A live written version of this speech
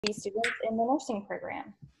students in the nursing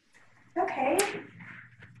program. Okay.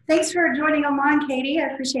 Thanks for joining online, Katie. I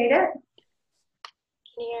appreciate it.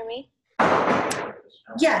 Can you hear me?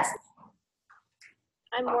 Yes.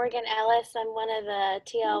 I'm Morgan Ellis. I'm one of the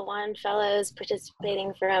TL1 fellows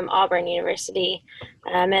participating from Auburn University.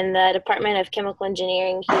 I'm in the Department of Chemical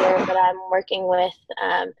Engineering here, but I'm working with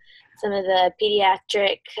some of the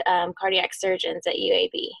pediatric cardiac surgeons at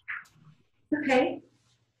UAB. Okay.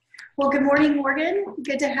 Well, good morning, Morgan.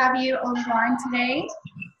 Good to have you online today.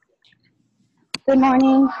 Good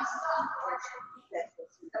morning.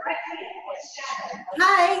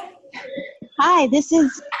 Hi. Hi, this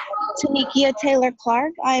is Tanikia Taylor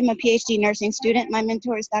Clark. I am a PhD nursing student. My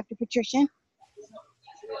mentor is Dr. Patricia.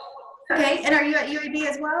 Okay, and are you at UAB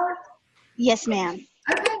as well? Yes, ma'am.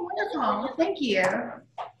 Okay, wonderful. Thank you.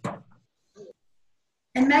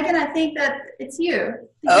 And Megan, I think that it's you.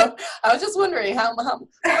 Oh, I was just wondering how much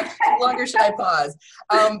longer should I pause?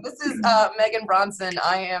 This is Megan Bronson.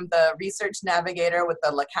 I am the research navigator with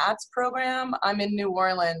the LaCats program. I'm in New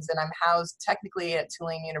Orleans and I'm housed technically at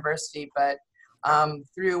Tulane University, but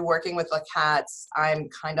through working with LaCats, I'm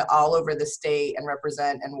kind of all over the state and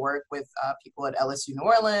represent and work with people at LSU New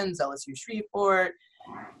Orleans, LSU Shreveport,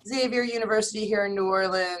 Xavier University here in New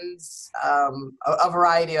Orleans, a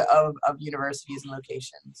variety of universities and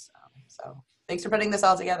locations. So thanks for putting this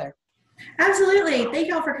all together. Absolutely. Thank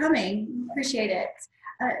you all for coming. Appreciate it.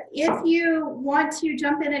 If you want to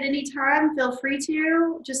jump in at any time, feel free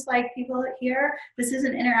to, just like people here. This is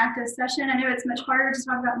an interactive session. I know it's much harder to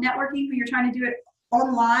talk about networking when you're trying to do it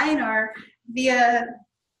online or via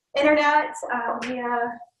internet,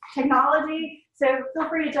 via technology. So feel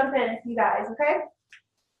free to jump in, you guys, okay?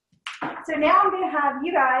 So now I'm going to have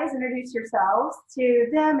you guys introduce yourselves to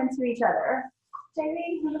them and to each other.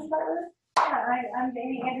 Jamie, you want to start with us? Yeah, I'm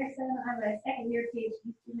Jamie Anderson. I'm a second-year PhD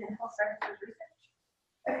student in health services research.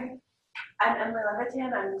 Okay. I'm Emily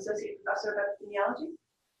Levitan. I'm an associate professor of epidemiology.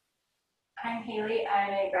 I'm Haley.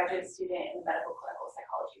 I'm a graduate student in the medical clinical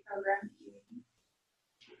psychology program.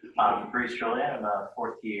 I'm Bruce Julian. I'm a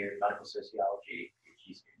fourth-year medical sociology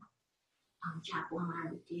PhD student. I'm Jacqueline.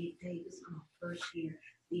 I'm with Dave Davis. I'm a first-year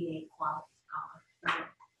BA quality scholar.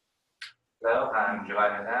 Hello, I'm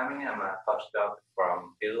Giovanni Adami. I'm a postdoc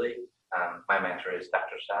from Italy. My mentor is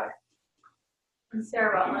Dr. Sai. I'm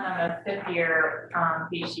Sarah Rutland. I'm a fifth-year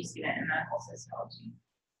PhD student in medical sociology.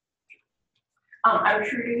 I'm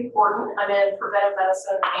Trudy Gordon. I'm in preventive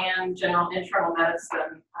medicine and general internal medicine.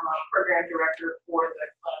 I'm a program director for the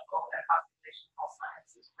clinical and population health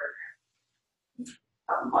sciences program.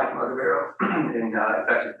 I'm Mike Motivero in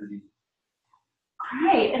infectious disease.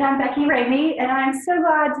 Hi, and I'm Becky Ramey, and I'm so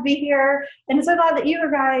glad to be here, and so glad that you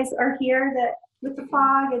guys are here, that with the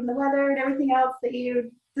fog and the weather and everything else that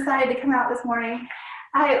you decided to come out this morning.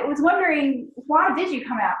 I was wondering, why did you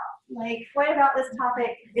come out? Like, what about this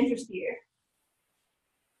topic interests you?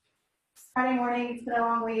 Friday morning, it's been a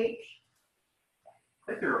long week.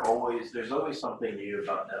 I think there's always something new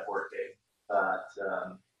about networking that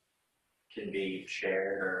can be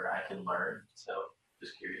shared or I can learn. So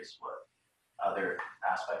just curious what other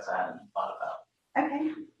aspects I hadn't thought about.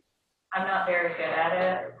 Okay. I'm not very good at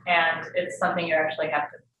it, and it's something you actually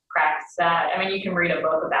have to practice at. I mean, you can read a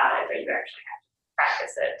book about it, but you actually have to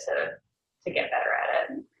practice it to get better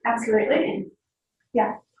at it. Absolutely.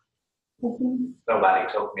 Yeah.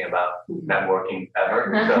 Nobody told me about networking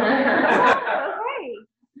ever. So. Oh, great.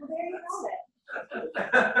 Well, there you have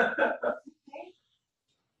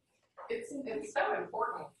it. It's so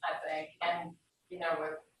important, I think, and you know,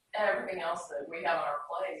 with everything else that we have on our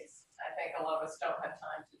plates, I think a lot of us don't have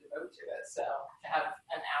time to devote to it. So to have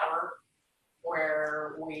an hour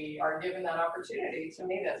where we are given that opportunity, to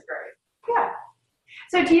me, that's great. Yeah.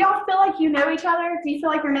 So do y'all feel like you know each other? Do you feel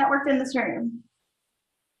like you're networked in this room?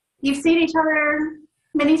 You've seen each other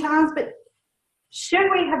many times, but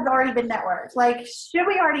should we have already been networked? Like, should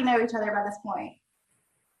we already know each other by this point?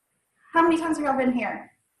 How many times have y'all been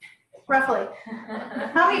here? Roughly.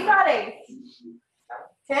 How many Fridays?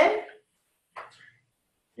 10?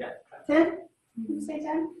 Yeah. 10? You say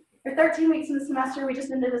 10? Or 13 weeks in the semester. We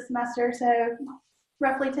just ended the semester, so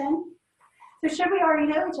roughly 10. So should we already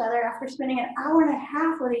know each other after spending an hour and a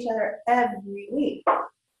half with each other every week?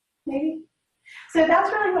 Maybe? So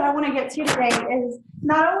that's really what I want to get to today, is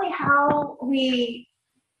not only how we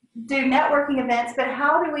do networking events, but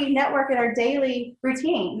how do we network in our daily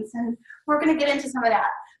routines? And we're going to get into some of that.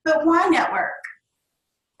 But why network?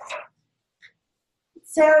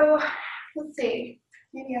 So let's see.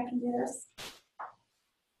 Maybe I can do this.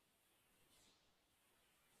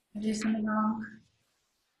 I do something wrong.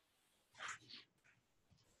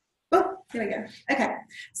 Oh, There we go. Okay.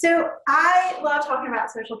 So I love talking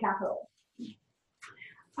about social capital.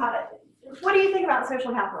 What do you think about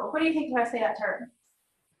social capital? What do you think when I say that term?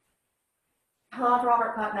 I love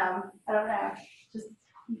Robert Putnam. I don't know. Just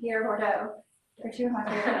Pierre Bordeaux. They're two of my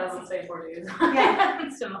favorites. I was gonna say Bordeaux. Yeah.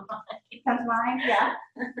 Comes to mind. Comes to mind? Yeah.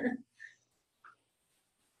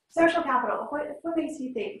 Social capital. What makes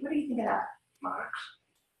you think? What do you think of that? Marx.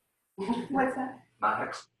 What's that?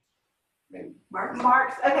 Marx.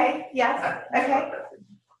 Marx. Okay. Yes. Okay.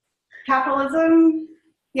 Capitalism.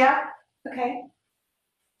 Yeah. Okay.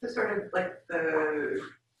 So sort of like the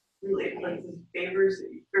like the favors that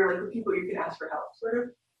or like the people you can ask for help, sort of.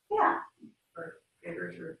 Yeah. Or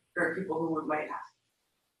favors or people who might ask,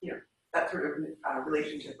 you know, that sort of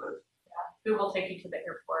relationship with. Yeah. Who will take you to the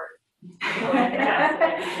airport? Yeah, so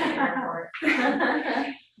take you to the airport.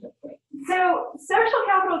 So social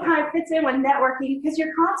capital kind of fits in with networking because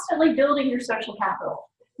you're constantly building your social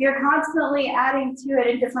capital. You're constantly adding to it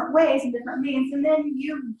in different ways and different means, and then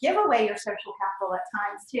you give away your social capital at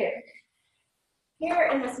times too. Here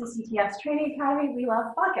in the CCTS Training Academy, we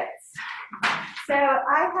love buckets. So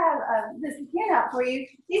I have this handout for you.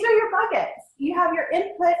 These are your buckets. You have your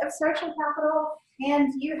input of social capital,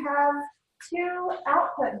 and you have 2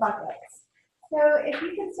 output buckets. So if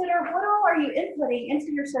you consider what all are you inputting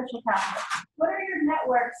into your social capital, what are your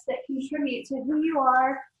networks that contribute to who you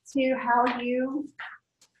are, to how you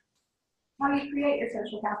create your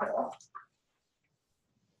social capital?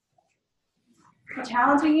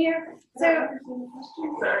 Challenging you? So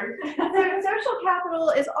social capital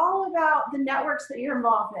is all about the networks that you're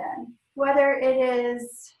involved in, whether it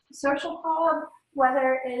is social club,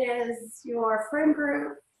 whether it is your friend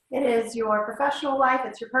group, it is your professional life,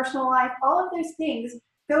 it's your personal life. All of those things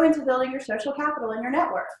go into building your social capital in your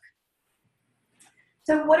network.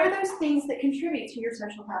 So what are those things that contribute to your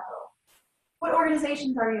social capital? What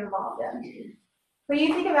organizations are you involved in? When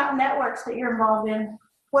you think about networks that you're involved in,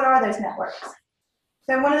 what are those networks?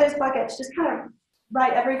 So in one of those buckets, just kind of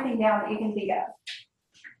write everything down that you can think of.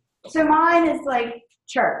 So mine is like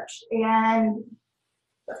church, and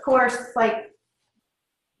of course, like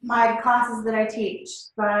my classes that I teach,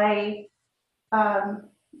 by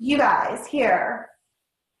you guys here.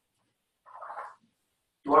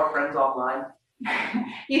 Do our friends online?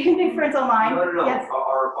 You can do friends online. No. Yes.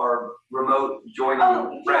 Our remote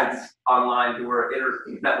joining friends online who are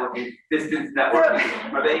networking, distance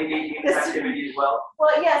networking. Are they engaging in this activity as well?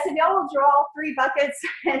 Well, yes. If y'all will draw 3 buckets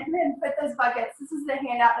and then put those buckets. This is the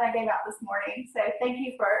handout that I gave out this morning. So thank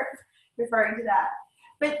you for referring to that.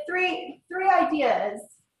 But three ideas.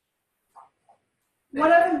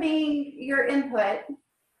 One of them being your input.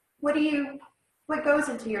 What goes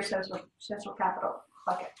into your social capital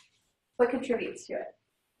bucket? What contributes to it?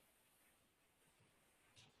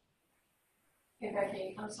 Hey,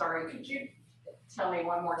 Becky, I'm sorry, could you tell me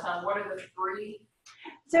one more time, what are the 3?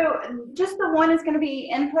 So just the one is going to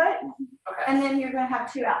be input, okay, and then you're going to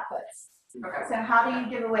have 2 outputs. Okay. So how do you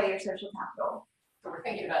give away your social capital? So we're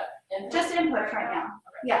thinking about input. Just input right now.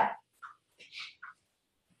 Okay. Yeah.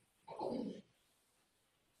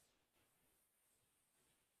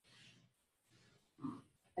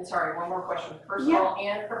 And sorry, one more question. Personal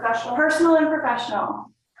and professional? Personal and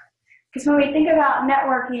professional. Because when we think about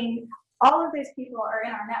networking, all of those people are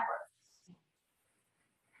in our network.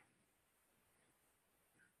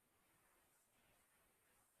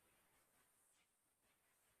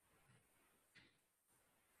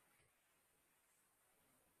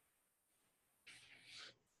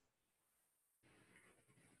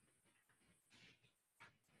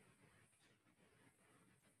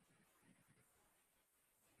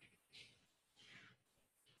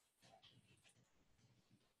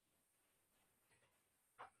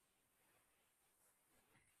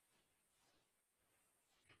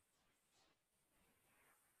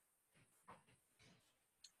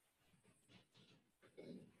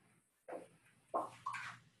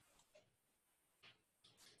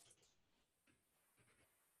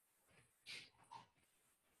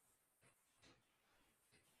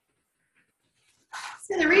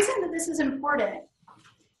 So the reason that this is important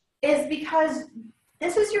is because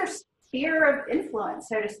this is your sphere of influence,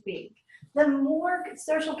 so to speak. The more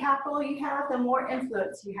social capital you have, the more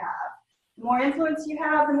influence you have. The more influence you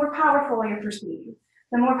have, the more powerful you're perceived.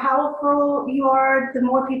 The more powerful you are, the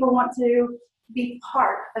more people want to be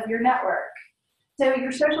part of your network. So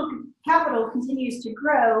your social capital continues to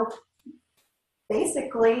grow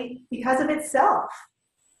basically because of itself.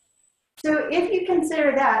 So if you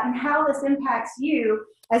consider that and how this impacts you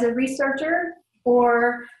as a researcher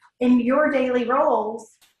or in your daily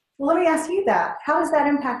roles, well, let me ask you that. How does that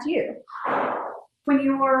impact you? when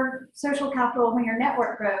your social capital, when your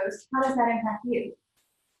network grows, how does that impact you?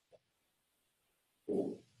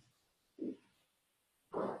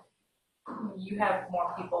 You have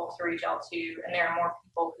more people to reach out to, and there are more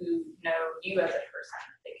people who know you as a person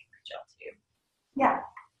that they can reach out to. Yeah,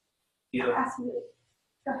 You have, absolutely.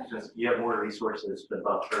 Go ahead. just, you have more resources to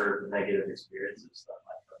buffer the negative experiences that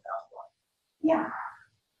might come down the line. Yeah.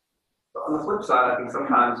 But on the flip side, I think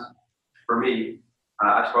sometimes, for me,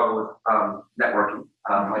 I struggle with networking,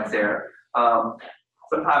 like Sarah.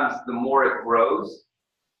 Sometimes the more it grows,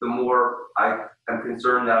 the more I am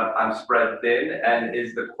concerned that I'm spread thin, and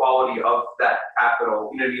is the quality of that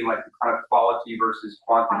capital, you know what I mean, like the kind of quality versus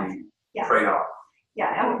quantity Yes. trade-off.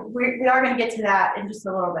 Yeah, and we are going to get to that in just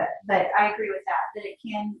a little bit, but I agree with that it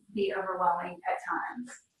can be overwhelming at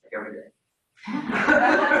times. Like every day.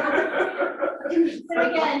 So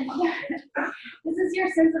again, this is your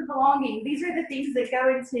sense of belonging. These are the things that go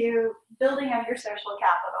into building up your social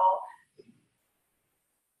capital.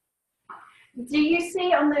 Do you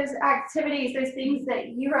see on those activities, those things that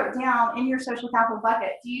you wrote down in your social capital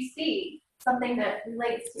bucket, do you see something that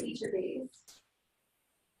relates to each of these?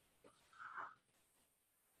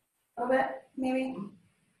 A little bit, maybe?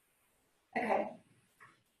 Okay.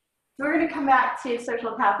 So we're going to come back to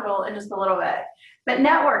social capital in just a little bit. But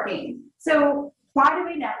networking. So why do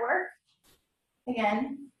we network?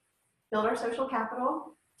 Again, build our social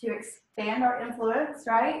capital to expand our influence,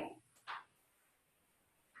 right?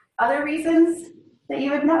 Other reasons that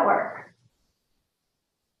you would network?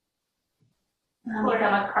 You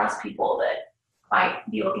come across people that might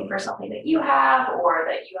be looking for something that you have, or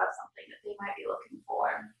that you have something that they might be looking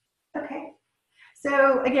for. Okay.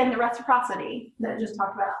 So again, the reciprocity that I just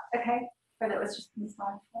talked about, okay? Or that was just in the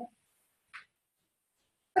slide before.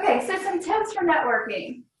 Okay, so some tips for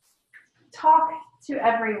networking. Talk to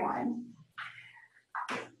everyone.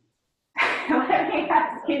 Let me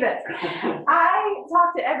ask you this. I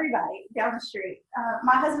talk to everybody down the street.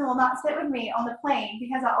 My husband will not sit with me on the plane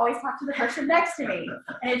because I always talk to the person next to me,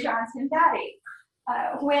 and it drives him batty.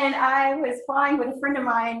 When I was flying with a friend of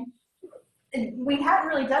mine, we hadn't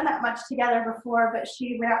really done that much together before, but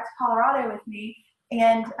she went out to Colorado with me,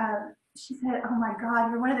 and she said, "Oh my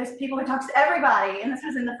God, you're one of those people who talks to everybody." And this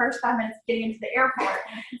was in the first 5 minutes of getting into the airport.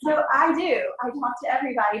 So I do. I talk to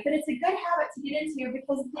everybody, but it's a good habit to get into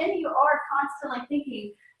because then you are constantly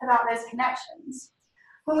thinking about those connections.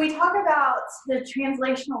 When we talk about the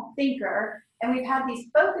translational thinker, and we've had these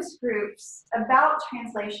focus groups about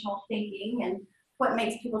translational thinking and what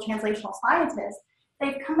makes people translational scientists,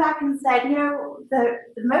 they've come back and said, you know, the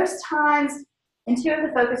most times in 2 of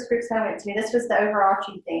the focus groups I went to, this was the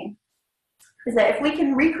overarching theme, is that if we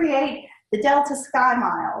can recreate the Delta Sky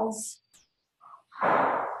Miles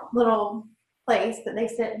little place that they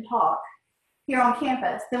sit and talk here on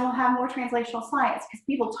campus, then we'll have more translational science because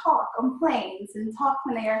people talk on planes and talk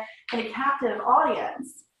when they're in a captive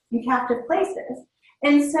audience in captive places.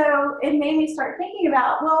 And so it made me start thinking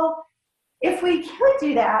about, well, if we could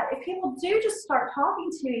do that, if people do just start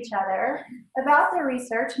talking to each other about their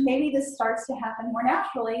research, maybe this starts to happen more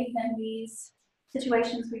naturally than these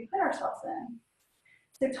situations we put ourselves in.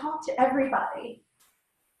 So talk to everybody.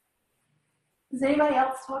 Does anybody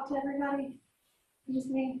else talk to everybody? Just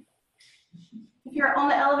me? If you're on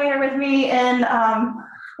the elevator with me in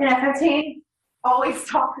FOT, always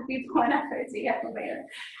talk to people in FOT elevator.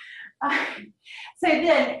 So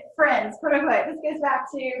then, friends, quote unquote, this goes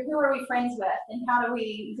back to who are we friends with and how do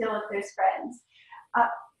we deal with those friends?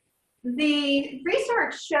 The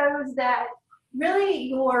research shows that really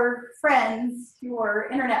your friends, your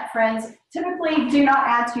internet friends, typically do not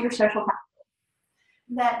add to your social capital,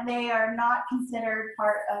 that they are not considered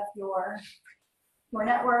part of your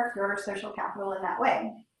network, your social capital in that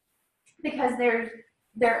way, because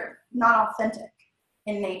they're not authentic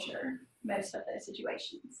in nature, most of those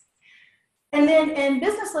situations. And then in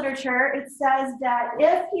business literature, it says that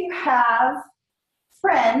if you have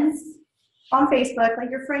friends on Facebook, like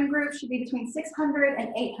your friend group should be between 600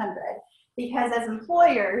 and 800, because as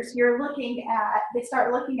employers, they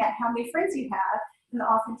start looking at how many friends you have and the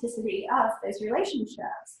authenticity of those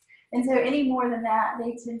relationships. And so any more than that,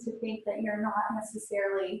 they tend to think that you're not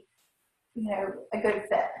necessarily, you know, a good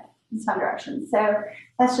fit in some directions. So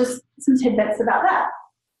that's just some tidbits about that.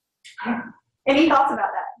 Any thoughts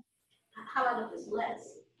about that? How about if it's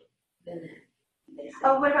less than that?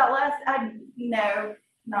 Oh, what about less? No,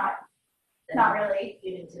 not really.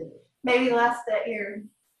 Maybe less that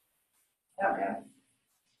I don't know,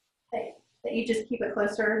 that you just keep a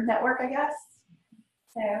closer network, I guess.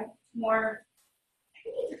 So more. I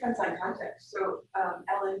think it depends on context. So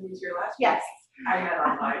Ellen, who's your last Yes. I met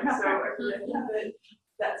online. So I think that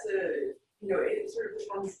that's it sort of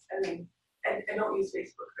depends. I mean, I don't use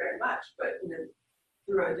Facebook very much, but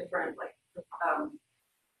through a different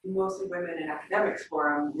mostly women in academics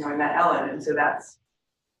forum, I met Ellen, and so that's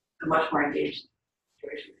a much more engaged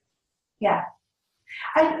situation. Yeah.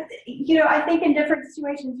 I think in different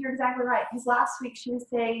situations, you're exactly right. Because last week she was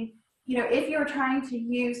saying, if you're trying to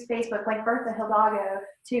use Facebook, like Bertha Hildago,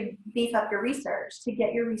 to beef up your research, to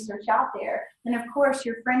get your research out there, then of course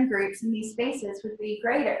your friend groups in these spaces would be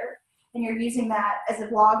greater. And you're using that as a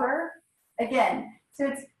blogger, again.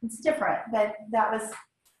 So it's different, but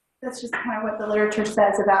that's just kind of what the literature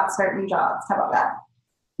says about certain jobs. How about that?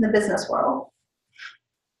 In the business world.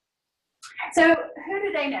 So who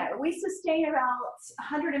do they know? We sustain about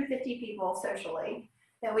 150 people socially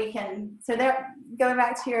that we can, so they're going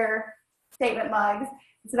back to your statement mugs,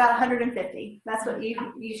 it's about 150. That's what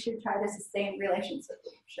you should try to sustain relationships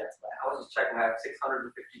with. I was just checking, I have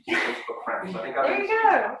 652 Facebook friends. I think There you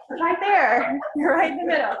go, right there. You're right in the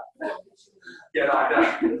middle. Yeah, no,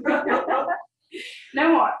 I'm done. No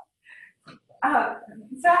more.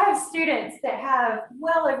 So I have students that have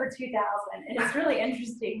well over 2,000, and it's really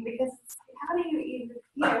interesting because how do you even,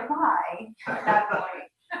 why at that point?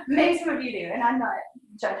 Maybe some of you do, and I'm not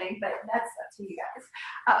judging, but that's up to you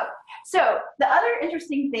guys. So the other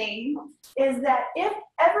interesting thing is that if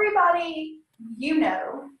everybody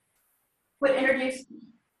would introduce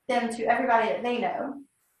them to everybody that they know,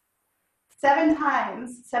 7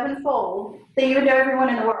 times, 7-fold, then you would know everyone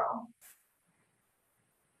in the world.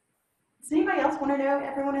 Does anybody else want to know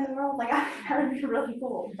everyone in the world? Like, that would be really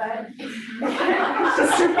cool, but it's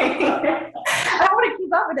just me. I don't want to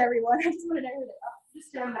keep up with everyone. I just want to know who they are.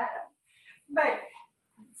 Just don't know. But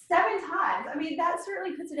 7 times, I mean, that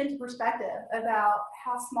certainly puts it into perspective about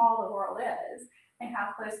how small the world is and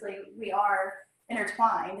how closely we are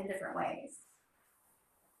intertwined in different ways.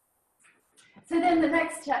 So then the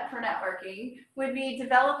next step for networking would be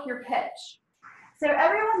develop your pitch. So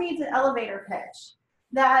everyone needs an elevator pitch.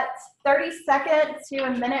 That 30-second to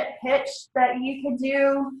a minute pitch that you could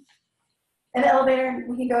do in the elevator,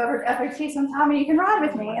 we can go over to FOT sometime and you can ride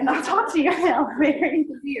with me and I'll talk to you in the elevator and you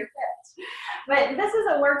can do your pitch. But this is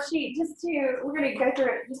a worksheet we're going to go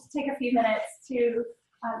through it, just take a few minutes to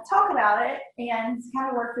talk about it and kind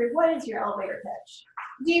of work through what is your elevator pitch.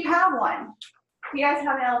 Do you have one? Do you guys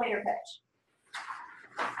have an elevator pitch?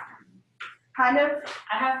 Kind of?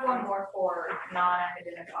 I have one more for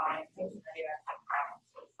non-academic audiences.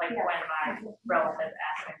 Like when my relatives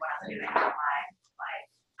ask me what I'm doing on my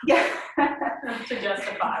to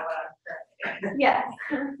justify what I'm currently doing. Yes.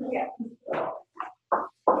 Yeah.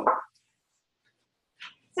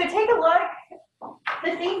 So take a look.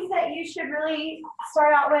 The things that you should really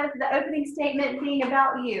start out with, the opening statement being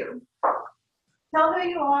about you. Tell who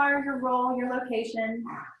you are, your role, your location.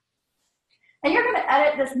 And you're going to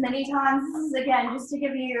edit this many times. This is, again, just to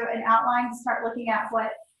give you an outline to start looking at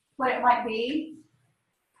what it might be.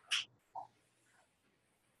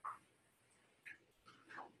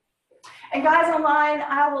 And guys online,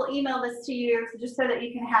 I will email this to you just so that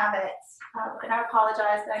you can have it. And I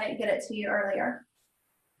apologize that I didn't get it to you earlier.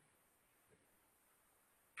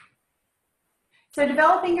 So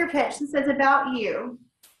developing your pitch, this is about you.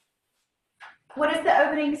 What is the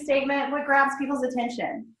opening statement? What grabs people's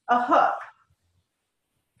attention? A hook.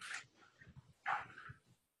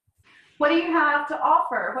 What do you have to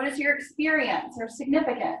offer? What is your experience or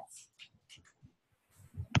significance?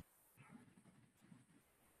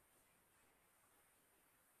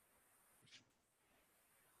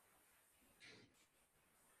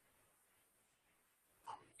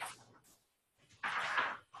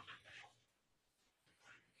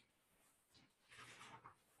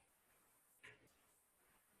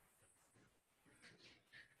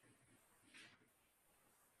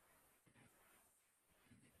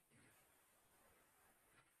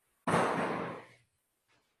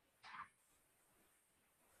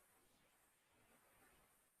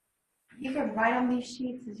 You can write on these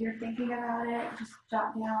sheets as you're thinking about it. Just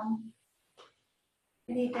jot down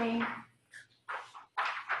anything.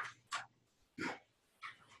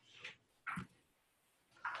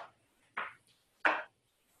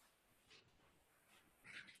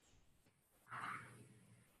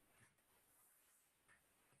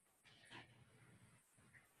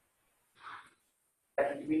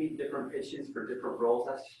 Do we need different pitches for different roles,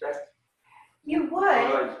 I suspect? You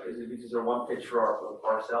would. Is there one pitch for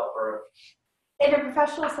ourselves, or? In a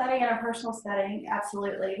professional setting and a personal setting,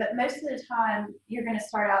 absolutely. But most of the time, you're going to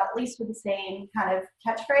start out at least with the same kind of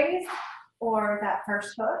catchphrase or that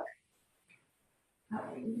first hook.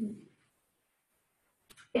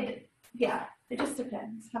 It just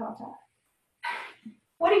depends. How about that?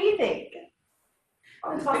 What do you think?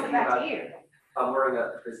 I'll toss it back to you. I'm wearing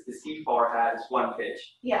the CFAR hat is one pitch.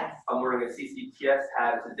 Yes. I'm wearing a CCTS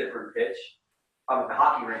hat, it's a different pitch. The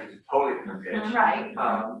hockey rink is a totally different pitch. Right.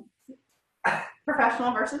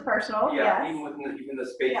 Professional versus personal. Yeah, Yes. even within even the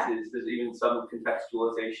spaces, there's even some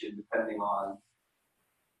contextualization depending on,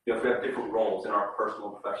 if we have different roles in our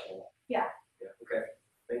personal and professional. Yeah. Yeah. Okay.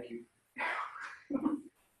 Thank you.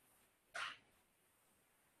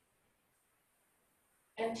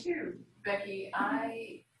 And two, Becky,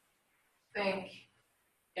 I think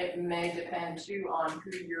it may depend too on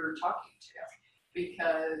who you're talking to,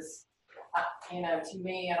 because, to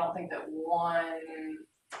me, I don't think that one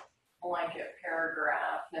blanket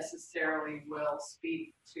paragraph necessarily will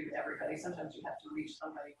speak to everybody. Sometimes you have to reach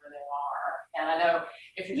somebody where they are. And I know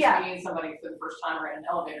if you're just meeting somebody for the first time or in an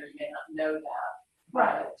elevator, you may not know that.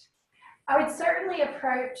 Right. I would certainly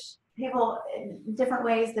approach people in different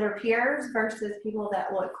ways that are peers versus people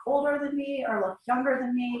that look older than me or look younger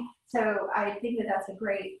than me. So I think that that's a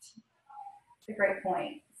great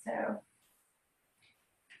point. So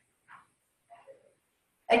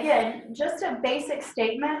again, just a basic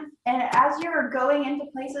statement. And as you're going into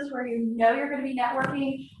places where you know you're going to be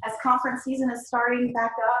networking, as conference season is starting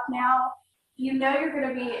back up now, you know you're going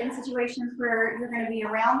to be in situations where you're going to be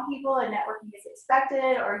around people and networking is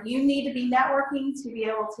expected, or you need to be networking to be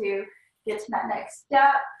able to get to that next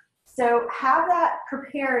step. So have that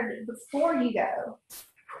prepared before you go.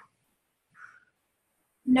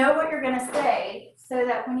 Know what you're going to say so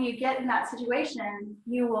that when you get in that situation,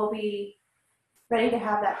 you will be ready to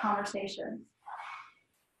have that conversation.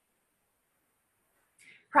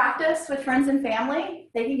 Practice with friends and family.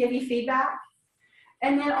 They can give you feedback.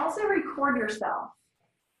 And then also record yourself.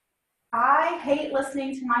 I hate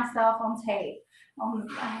listening to myself on tape.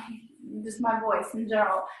 Just my voice in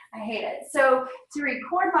general. I hate it. So to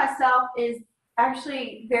record myself is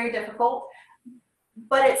actually very difficult,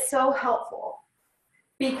 but it's so helpful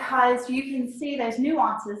because you can see those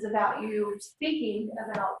nuances about you speaking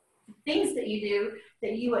about things that you do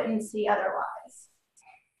that you wouldn't see otherwise.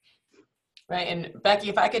 Right, and Becky,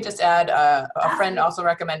 if I could just add, a friend also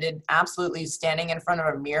recommended absolutely standing in front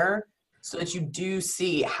of a mirror so that you do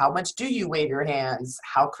see how much do you wave your hands,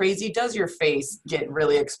 how crazy does your face get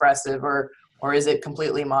really expressive, or is it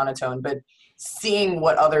completely monotone? But seeing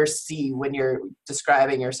what others see when you're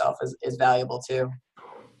describing yourself is valuable too.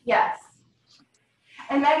 Yes.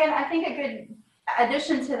 And Megan, I think a good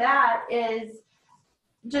addition to that is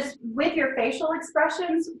just with your facial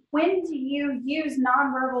expressions, when do you use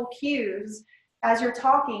nonverbal cues as you're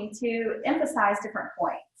talking to emphasize different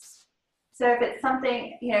points? So if it's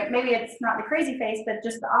something, maybe it's not the crazy face, but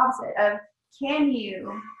just the opposite of, can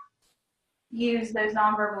you use those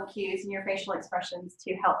nonverbal cues in your facial expressions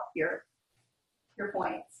to help your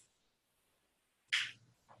points?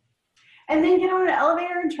 And then get on an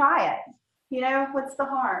elevator and try it. What's the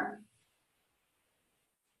harm?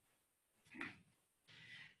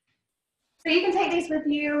 So you can take these with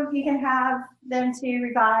you. You can have them to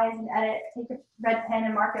revise and edit. Take a red pen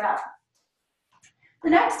and mark it up. The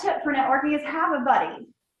next tip for networking is have a buddy.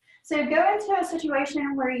 So go into a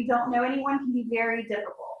situation where you don't know anyone can be very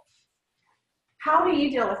difficult. How do you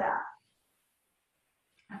deal with that?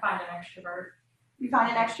 I find an extrovert. You find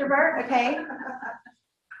an extrovert, okay.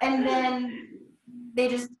 And then they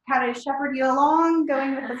just kind of shepherd you along,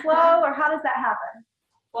 going with the flow, or how does that happen?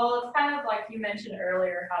 Well, it's kind of like you mentioned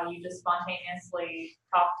earlier, how you just spontaneously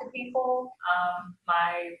talk to people.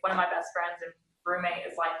 One of my best friends and roommate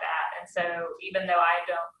is like that. And so even though I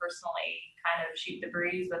don't personally kind of shoot the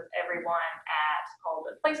breeze with everyone at all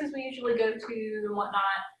the places we usually go to and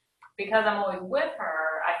whatnot, because I'm always with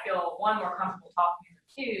her, I feel one, more comfortable talking to her,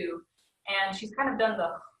 two, and she's kind of done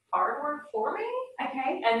the hard work for me.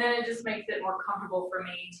 Okay. And then it just makes it more comfortable for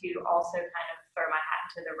me to also kind of throw my hat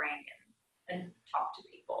into the ring and talk to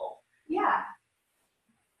people. Yeah.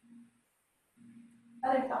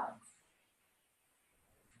 Other thoughts?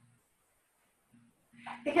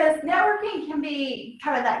 Because networking can be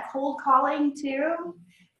kind of that cold calling too.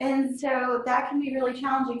 And so that can be really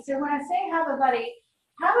challenging. So when I say have a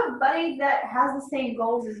buddy that has the same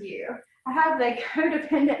goals as you. I have the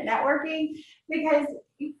codependent networking because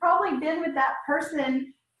you've probably been with that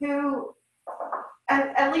person who,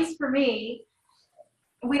 at least for me,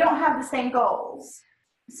 we don't have the same goals.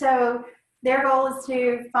 So their goal is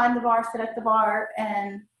to find the bar, sit at the bar,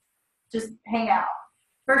 and just hang out.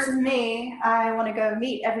 Versus me, I want to go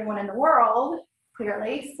meet everyone in the world,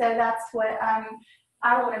 clearly. So that's what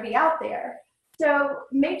I want to be out there. So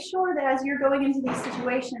make sure that as you're going into these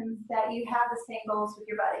situations that you have the same goals with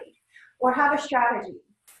your buddy, or have a strategy.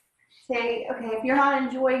 Say, okay, if you're not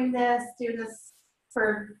enjoying this, do this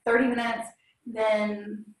for 30 minutes,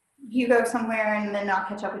 then you go somewhere and then I'll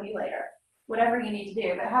catch up with you later. Whatever you need to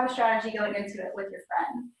do, but have a strategy going into it with your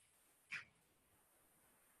friend.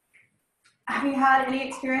 Have you had any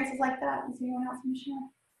experiences like that? Does anyone else want to share?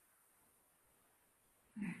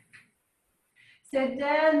 So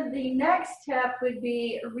then the next step would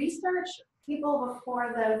be research people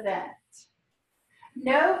before the event.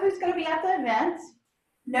 Know who's going to be at the event,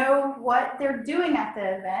 know what they're doing at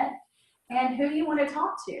the event, and who you want to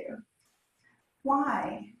talk to.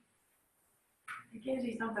 Why? It gives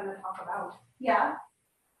you something to talk about. Yeah.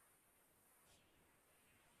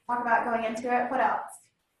 Talk about going into it. What else?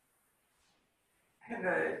 I have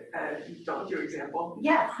a don't do example.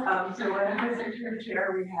 Yes. So when I was interim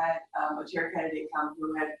chair, we had a chair candidate come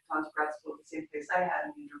who had gone to grad school at the same place I had,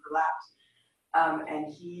 and we overlapped.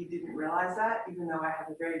 And he didn't realize that, even though I have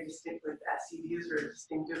a very distinct, like SCD is very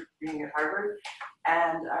distinctive being at Harvard.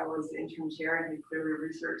 And I was the interim chair, and he clearly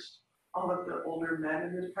researched all of the older men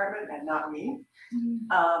in the department and not me.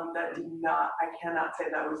 That did not, I cannot say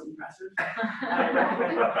that was impressive. I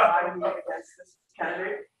recommend fighting against this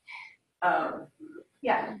candidate.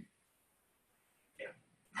 Yeah.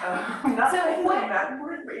 Not So saying what- that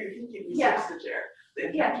word, but you're thinking Yeah. research the chair, the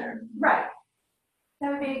interim Yeah, chair. right.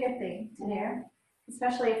 That would be a good thing to do,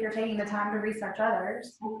 especially if you're taking the time to research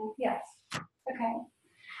others. Yes. Okay.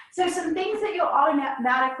 So some things that you'll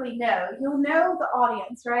automatically know. You'll know the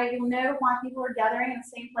audience, right? You'll know why people are gathering in the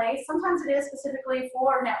same place. Sometimes it is specifically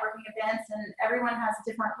for networking events, and everyone has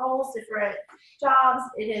different roles, different jobs.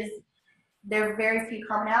 There are very few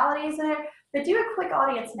commonalities in it, but do a quick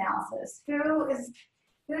audience analysis.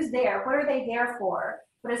 Who's there? What are they there for?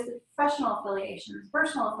 What is the professional affiliations,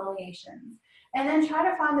 personal affiliations? And then try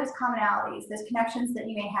to find those commonalities, those connections that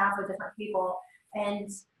you may have with different people, and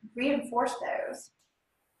reinforce those.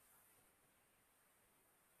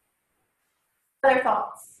 Other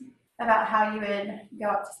thoughts about how you would go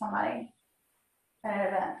up to somebody at an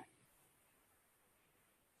event?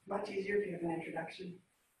 Much easier if you have an introduction.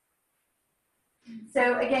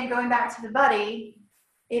 So again, going back to the buddy,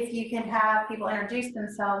 if you can have people introduce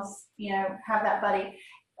themselves, have that buddy.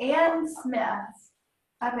 Ann Smith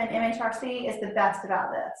up in MHRC is the best about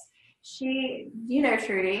this.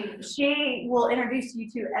 Trudy, she will introduce you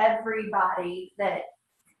to everybody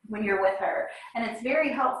when you're with her. And it's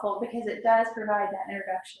very helpful because it does provide that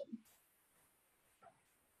introduction.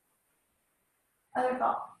 Other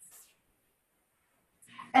thoughts?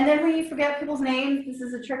 And then when you forget people's names, this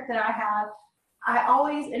is a trick that I have. I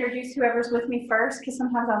always introduce whoever's with me first, because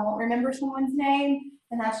sometimes I won't remember someone's name,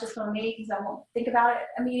 and that's just on me because I won't think about it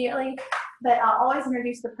immediately. But I'll always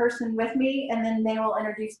introduce the person with me, and then they will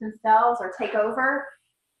introduce themselves or take over.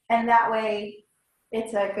 And that way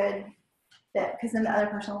it's a good fit, because then the other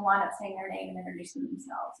person will wind up saying their name and introducing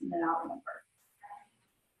themselves, and then I'll remember.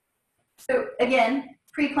 So again,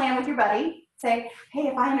 pre-plan with your buddy. Say, hey,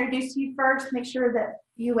 if I introduce you first, make sure that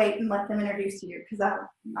you wait and let them introduce you, because I'm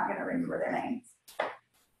not going to remember their names.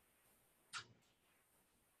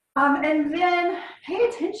 And then pay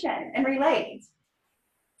attention and relate.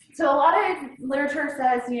 So a lot of literature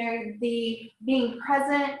says, the being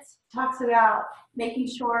present talks about making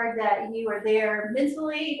sure that you are there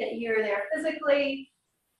mentally, that you are there physically,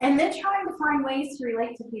 and then trying to find ways to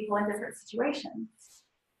relate to people in different situations.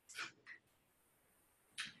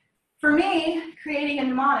 For me, creating a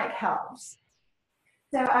mnemonic helps.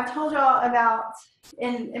 So I've told y'all about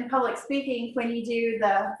in public speaking, when you do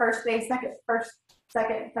the first,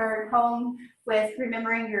 second, third home with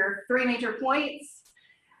remembering your 3 major points.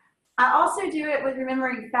 I also do it with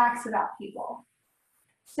remembering facts about people.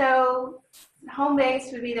 So home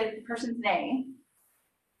base would be the person's name.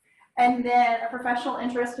 And then a professional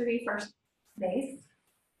interest would be first base.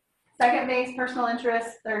 Second base, personal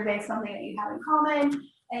interest. Third base, something that you have in common.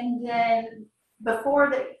 And then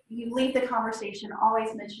before you leave the conversation,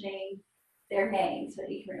 always mentioning their name so that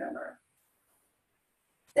you can remember.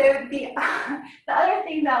 So the other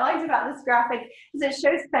thing that I liked about this graphic is it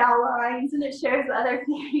shows foul lines and it shows other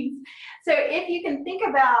things. So if you can think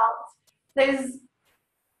about those,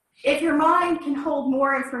 if your mind can hold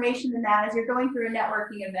more information than that as you're going through a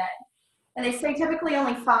networking event, and they say typically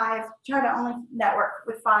only 5, try to only network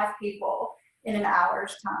with 5 people in an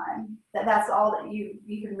hour's time. That's all that you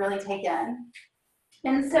can really take in.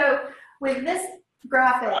 And so with this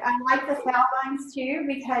graphic, I like the foul lines too,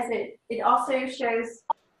 because it also shows,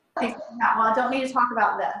 well, I don't need to talk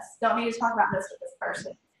about this. Don't need to talk about this with this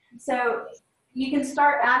person. So you can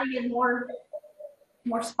start adding in more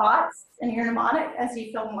spots in your mnemonic as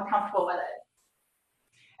you feel more comfortable with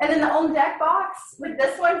it. And then the on deck box with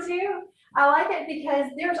this one too, I like it because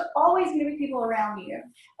there's always going to be people around you.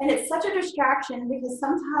 And it's such a distraction because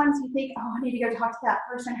sometimes you think, oh, I need to go talk to that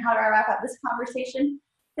person. How do I wrap up this conversation?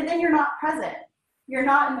 But then you're not present. You're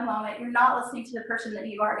not in the moment. You're not listening to the person that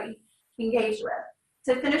you've already engaged with.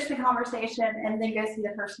 So finish the conversation and then go see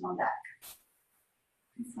the person on deck.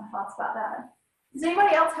 That's my thoughts about that. Does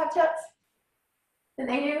anybody else have tips that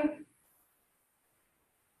they do?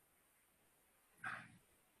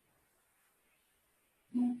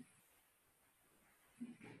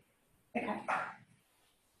 Okay.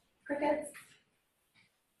 Crickets.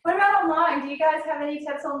 What about online? Do you guys have any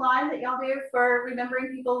tips online that y'all do for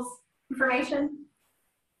remembering people's information?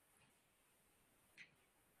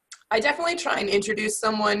 I definitely try and introduce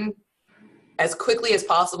someone as quickly as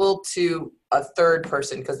possible to a third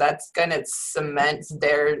person, because that's gonna cement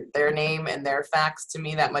their name and their facts to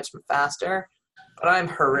me that much faster. But I'm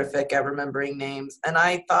horrific at remembering names, and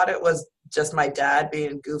I thought it was just my dad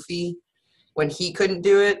being goofy when he couldn't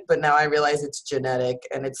do it, but now I realize it's genetic,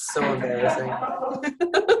 and it's so embarrassing.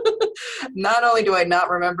 Not only do I not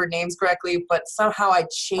remember names correctly, but somehow I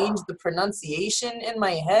change the pronunciation in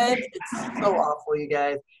my head. It's so awful, you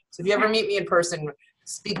guys. So if you ever meet me in person,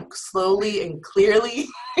 speak slowly and clearly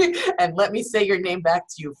and let me say your name back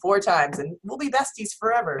to you 4 times, and we'll be besties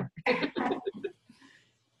forever.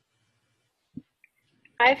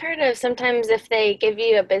 I've heard of sometimes if they give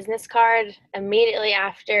you a business card immediately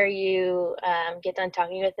after you get done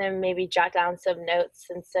talking with them, maybe jot down some notes.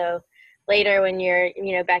 And so later when you're,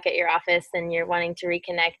 back at your office and you're wanting to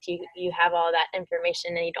reconnect, you have all that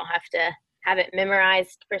information and you don't have to have it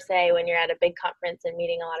memorized per se when you're at a big conference and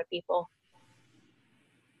meeting a lot of people.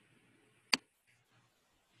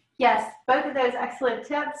 Yes, both of those excellent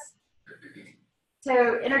tips.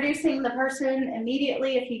 So introducing the person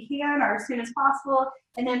immediately if you can or as soon as possible,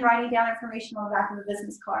 and then writing down information on the back of a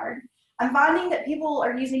business card. I'm finding that people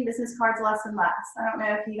are using business cards less and less. I don't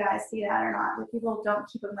know if you guys see that or not, but people don't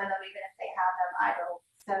keep them with them even if they have them idle.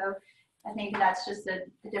 So I think that's just a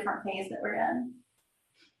different phase that we're in.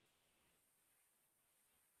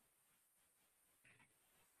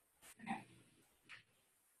 Okay.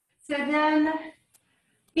 So then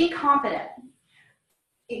be confident.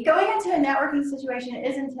 Going into a networking situation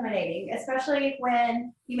is intimidating, especially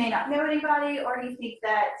when you may not know anybody or you think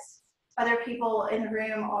that other people in the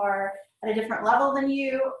room are at a different level than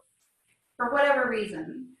you for whatever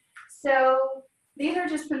reason. So these are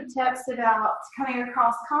just some tips about coming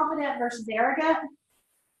across confident versus arrogant.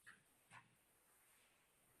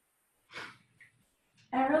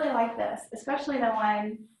 And I really like this, especially the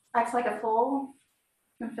one acts like a fool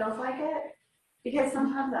and feels like it, because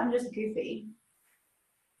sometimes I'm just goofy.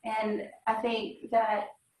 And I think that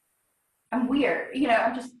I'm weird,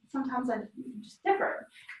 sometimes I'm just different.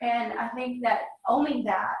 And I think that owning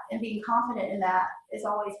that and being confident in that is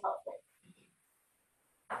always helpful.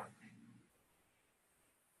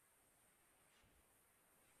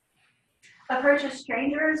 Approaches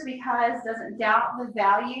strangers because doesn't doubt the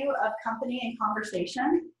value of company and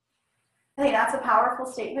conversation. I think that's a powerful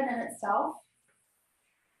statement in itself.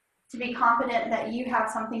 To be confident that you have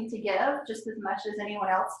something to give just as much as anyone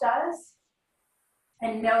else does.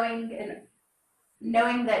 And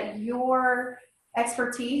knowing that your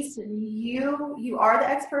expertise and you are the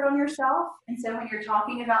expert on yourself. And so when you're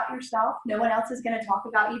talking about yourself, no one else is going to talk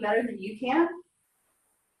about you better than you can.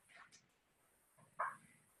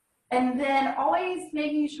 And then always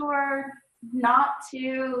making sure not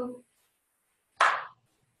to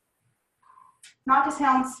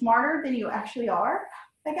sound smarter than you actually are,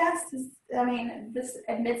 I guess. This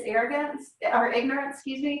admits arrogance or ignorance,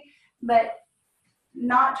 but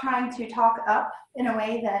not trying to talk up in a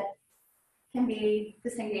way that can be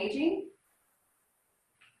disengaging.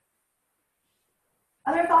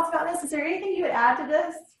 Other thoughts about this? Is there anything you would add to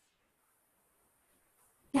this?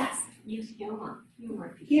 Yes. Use humor.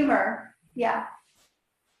 Humor, yeah.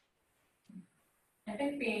 I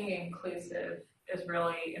think being inclusive is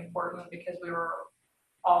really important because we were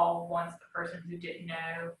all once the person who didn't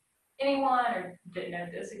know anyone or didn't know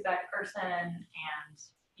this exact person, and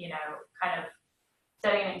kind of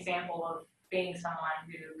setting an example of being someone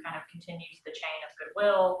who kind of continues the chain of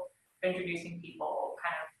goodwill, introducing people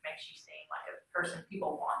kind of makes you seem like a person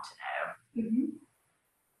people want to know. Mm-hmm.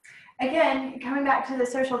 Again, coming back to the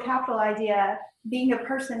social capital idea, being a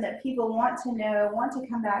person that people want to know, want to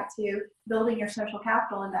come back to, building your social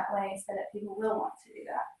capital in that way so that people will want to do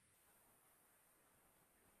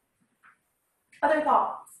that. Other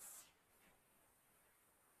thoughts?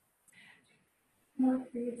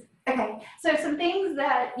 Okay, so some things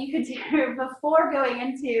that you could do before going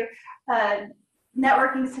into a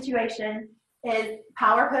networking situation is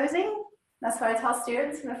power posing. That's what I tell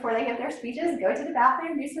students before they give their speeches. Go to the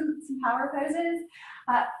bathroom, do some power poses.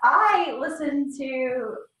 I listen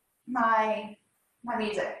to my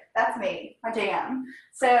music. That's me, my jam.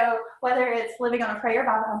 So whether it's Living on a Prayer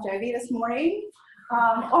by Bon Jovi this morning,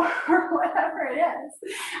 or whatever it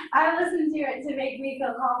is, I listen to it to make me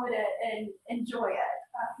feel confident and enjoy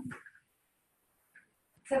it.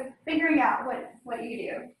 So figuring out what you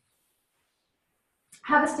do.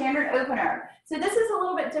 Have a standard opener. So this is a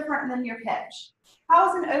little bit different than your pitch. How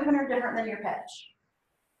is an opener different than your pitch?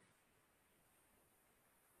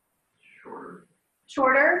 Shorter.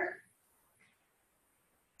 Shorter?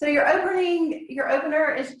 So your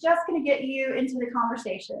opener is just going to get you into the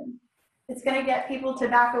conversation. It's going to get people to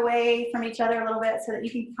back away from each other a little bit so that you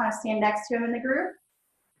can kind of stand next to them in the group.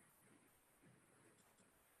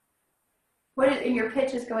 In your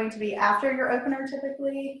pitch is going to be after your opener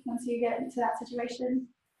typically, once you get into that situation.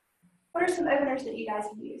 What are some openers that you guys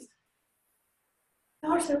have used?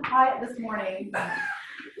 Y'all are so quiet this morning.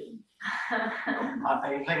 I'm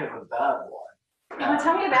thinking of a bad one.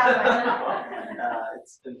 Tell me about it.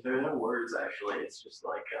 There are no words actually. It's just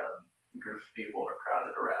like a group of people are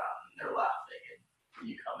crowded around and they're laughing, and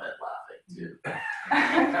you come in laughing too.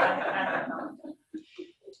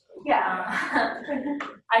 Yeah.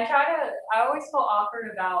 I always feel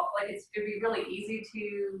awkward about, like, it'd be really easy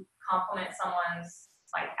to compliment someone's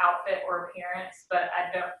like outfit or appearance, but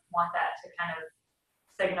I don't want that to kind of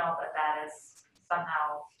signal that is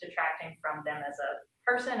somehow detracting from them as a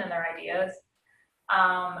person and their ideas.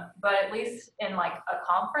 But at least in like a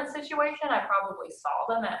conference situation, I probably saw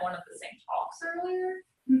them at one of the same talks earlier.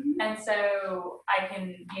 Mm-hmm. And so I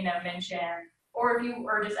can, mention, or if you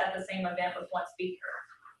were just at the same event with one speaker,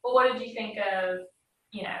 well, what did you think of,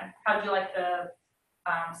 how did you like the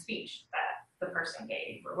speech that the person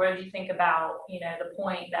gave? Or what did you think about, the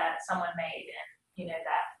point that someone made in,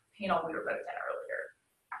 that panel we were both in earlier?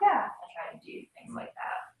 Yeah. I try to do things like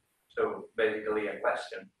that. So basically a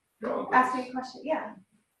question. Ask me a question, yeah.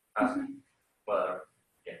 Well,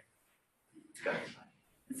 yeah. Good.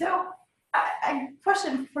 So, a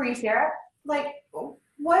question for you, Sarah. Like,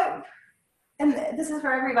 what, and this is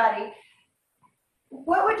for everybody,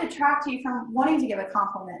 what would detract you from wanting to give a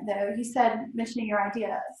compliment, though? You said mentioning your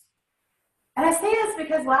ideas. And I say this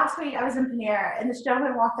because last week I was in Panera, and this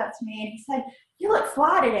gentleman walked up to me and he said, "You look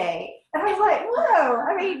fly today." And I was like, whoa.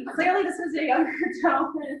 I mean, clearly this was a younger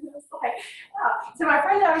gentleman. Like, so my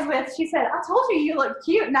friend that I was with, she said, "I told you look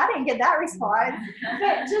cute," and I didn't get that response.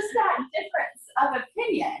 But just that difference of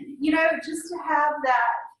opinion, just to have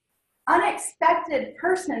that unexpected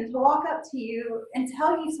person to walk up to you and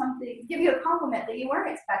tell you something, give you a compliment that you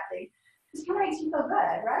weren't expecting, just kind of makes you feel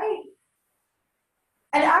good, right?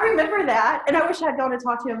 And I remember that, and I wish I'd gone to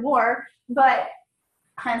talk to him more, but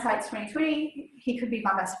hindsight's 20/20. He could be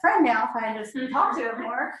my best friend now if I had just talked to him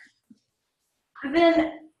more.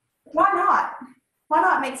 Then why not? Why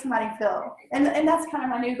not make somebody feel? And that's kind of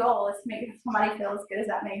my new goal, is to make somebody feel as good as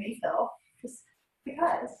that made me feel, just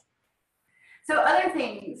because. So other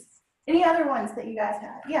things, any other ones that you guys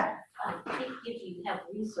have? Yeah. I think if you have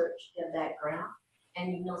researched their background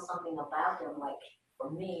and you know something about them, like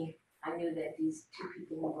for me, I knew that these two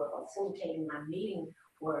people who were facilitating my meeting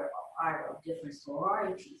were a part of different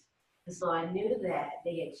sororities. And so I knew that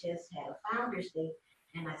they had just had a Founders Day,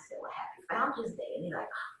 and I said, "Well, happy Founders Day." And they're like,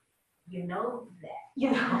 "You know that."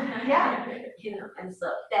 Yeah. And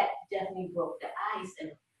so that definitely broke the ice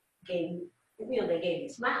and they gave me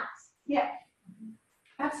smiles. Yeah.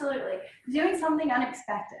 Absolutely. Doing something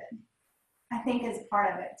unexpected, I think, is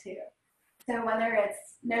part of it too. So whether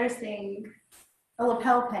it's noticing a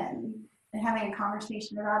lapel pin and having a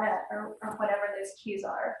conversation about it, or whatever those cues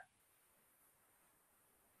are.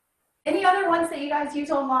 Any other ones that you guys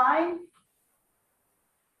use online?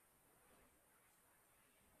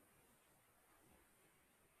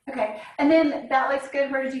 Okay, and then that looks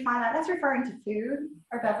good. Where did you find that? That's referring to food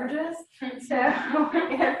or beverages. So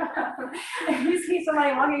if you see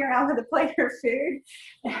somebody walking around with a plate of food,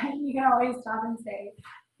 you can always stop and say,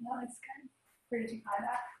 "No, it's good. Where did you find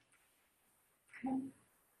that?" Okay.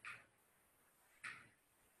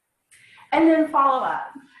 And then follow up.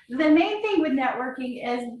 The main thing with networking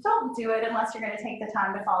is don't do it unless you're going to take the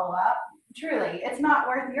time to follow up. Truly, it's not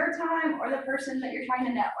worth your time or the person that you're trying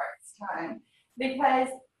to network's time, because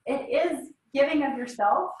it is giving of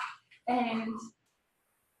yourself. And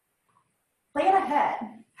plan ahead.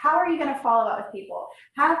 How are you going to follow up with people?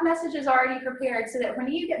 Have messages already prepared so that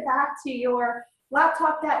when you get back to your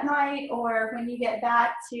laptop that night, or when you get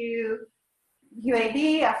back to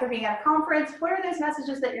UAB after being at a conference, what are those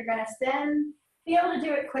messages that you're going to send? Be able to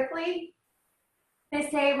do it quickly They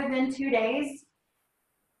say within 2 days,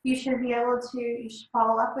 you should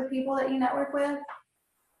follow up with people that you network with.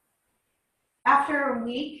 After a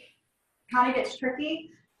week, kind of gets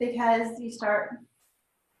tricky because you start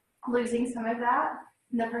losing some of that.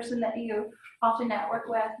 And the person that you often network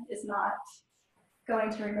with is not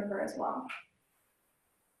going to remember as well.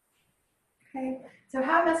 Okay, so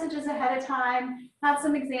have messages ahead of time. Have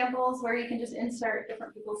some examples where you can just insert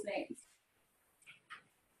different people's names.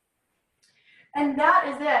 And that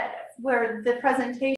is it, where the presentation